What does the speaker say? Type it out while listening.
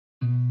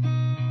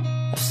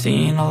I've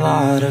seen a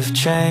lot of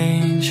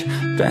change,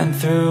 been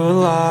through a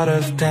lot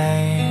of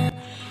pain.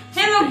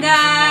 Hello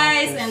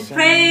guys, and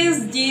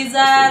praise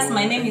Jesus.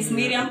 My name is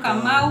Miriam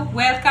Kamau.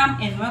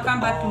 Welcome and welcome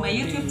back to my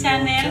YouTube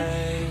channel.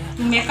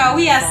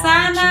 Tumekawia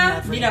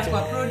sana bila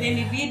kuupload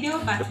any video,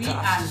 but we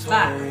are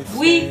back.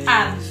 We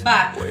are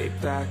back.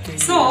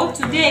 So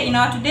today, in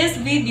our today's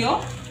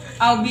video,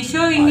 I'll be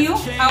showing you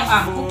how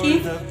I'm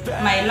cooking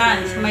my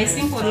lunch, my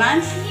simple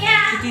lunch.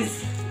 It is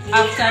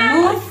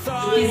afternoon.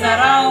 It is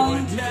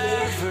around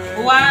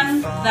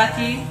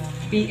 1:30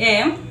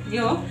 p.m.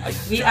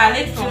 We are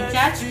late from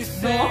church,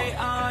 so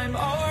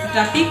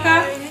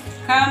tutapika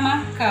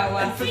kama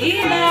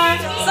kawaida.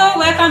 So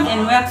welcome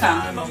and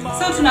welcome.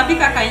 So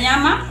tunapika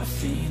kanyama.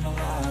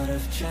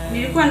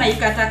 Nilikuwa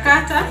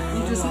naikatakata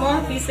into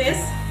small pieces.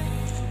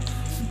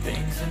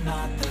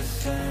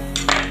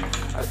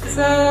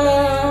 So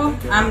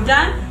I'm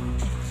done.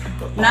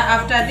 Now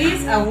after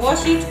this, I'll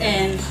wash it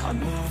and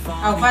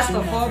I'll first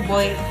of all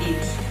boil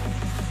it.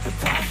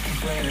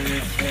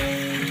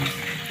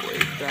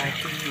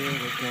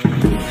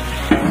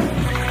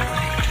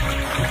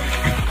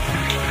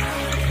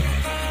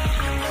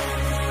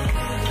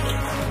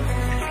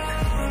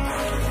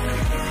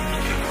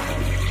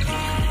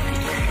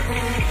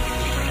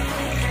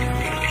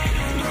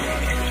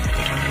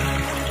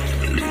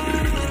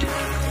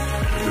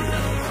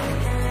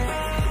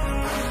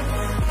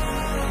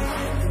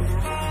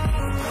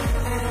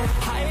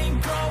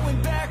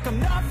 I'm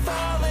not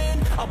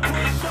falling. I'll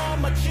push all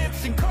my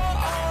chips and call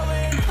all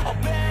in. I'll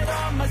bet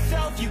on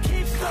myself, you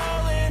keep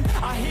stalling.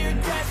 I hear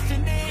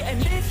destiny and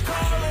it's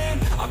calling.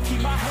 I'll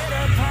keep my head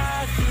up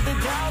high through the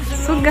downs and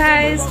lows. So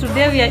guys,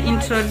 today we are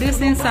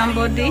introducing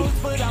somebody.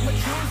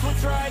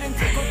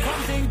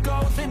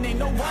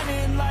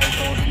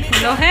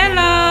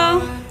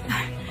 Hello.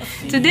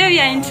 Today we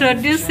are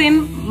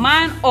introducing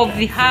man of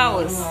the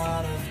house.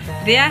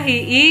 There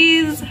he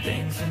is.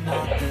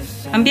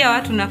 Ambia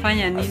watu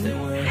unafanya nini?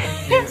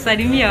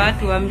 Salimia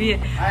watu, waambie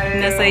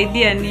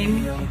unasaidia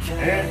nini?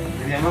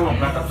 Mama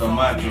kata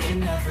tomato.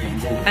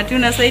 Ati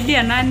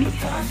unasaidia nani?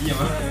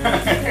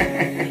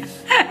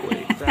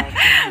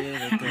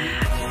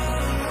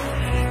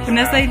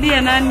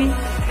 Unasaidia nani?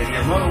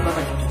 Mama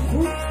kata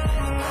kitunguu.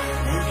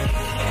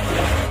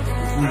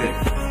 Kule.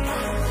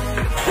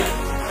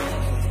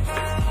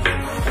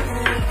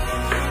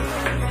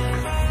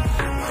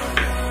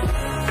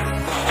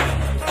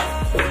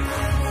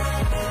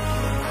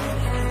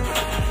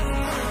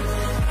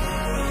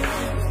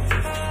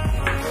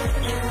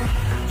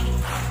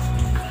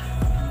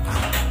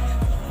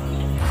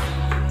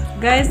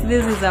 Guys,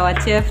 this is our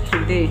chef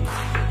today.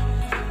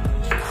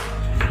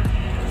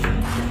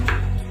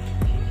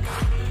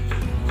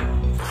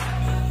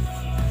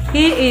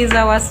 He is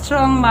our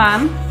strong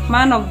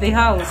man of the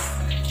house.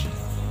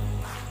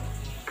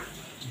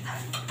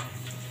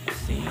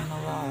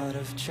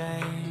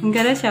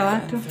 Ongelesha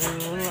watu.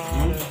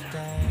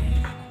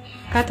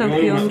 Kata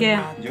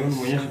ukiongea. John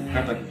mwenyewe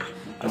kukata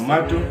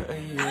tomato.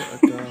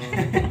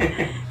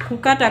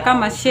 Kukata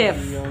kama chef.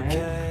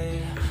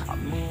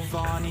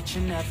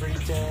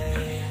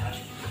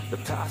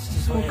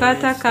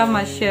 Kukata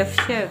kama chef.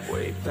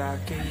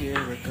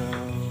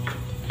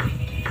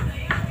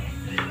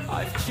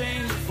 I've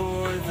changed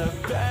for the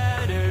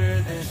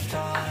better this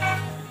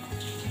time.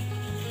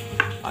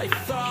 I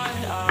thought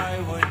I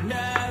would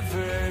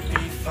never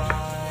be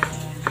fine.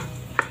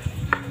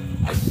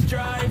 I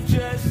strive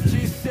just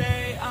to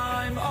say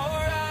I'm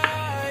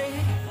alright.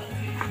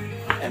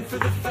 And for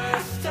the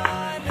first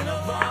time in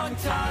a long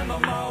time,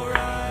 I'm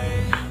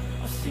alright.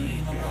 I've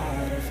seen a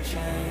lot of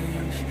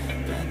change,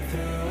 been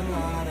through a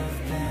lot of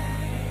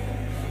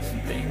pain.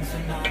 Some things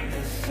are not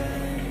the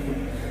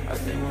same as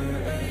they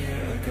were a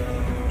year ago.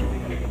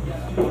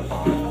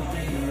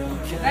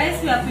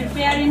 Guys, we are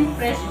preparing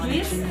fresh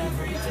juice.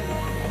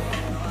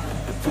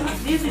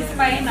 This is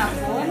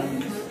pineapple.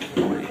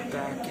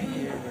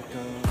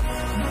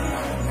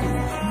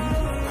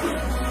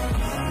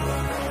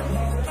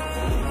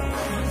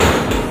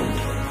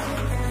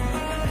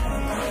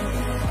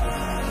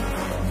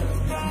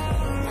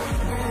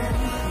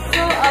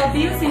 So I'll be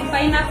using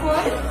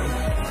pineapple,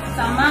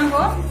 some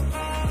mango,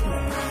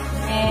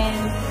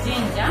 and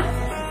ginger.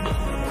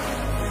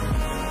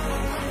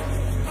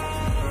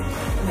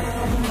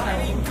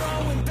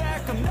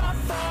 I'm not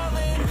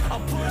falling.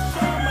 I'll push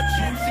all my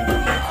chips and go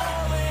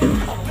all in.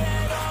 I'll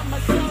bet on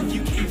myself,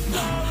 you keep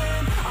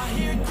stalling. I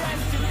hear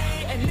destiny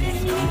and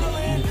it's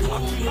calling.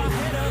 I'll keep my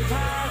head up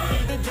high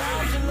through the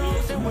downs and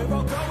lows, and we're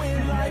all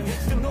going live.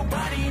 Still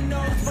nobody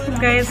knows. So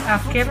guys,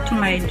 I've kept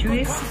my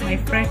juice, my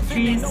fresh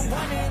juice,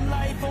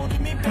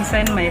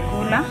 inside my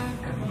cooler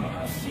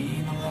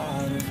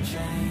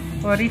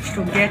for it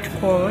to get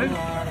cold.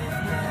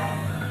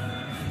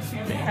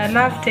 I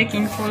love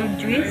taking cold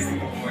juice.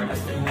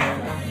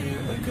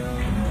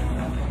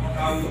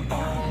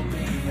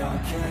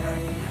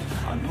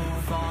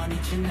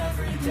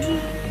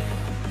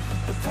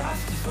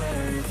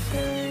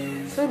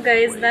 So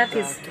guys, that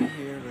is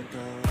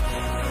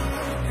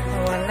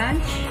our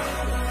lunch.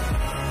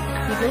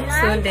 It looks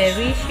so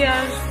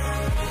delicious.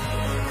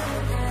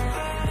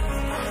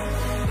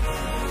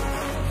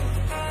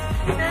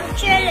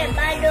 mchele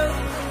bado.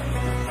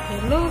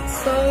 It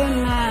looks so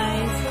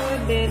nice, so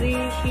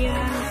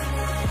delicious.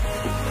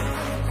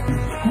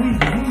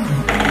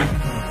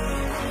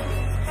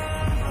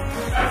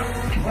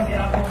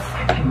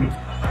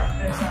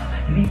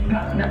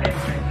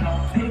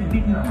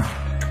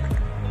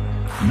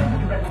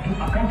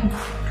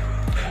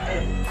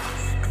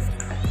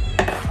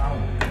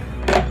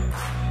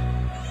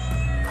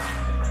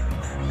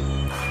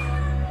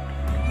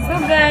 So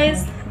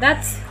guys,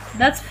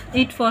 that's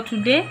it for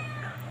today.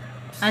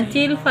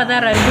 Until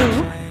further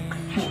ado,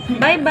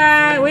 bye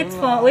bye. Wait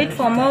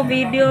for more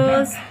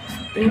videos.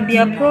 We'll be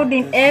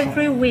uploading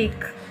every week.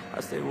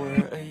 I say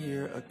where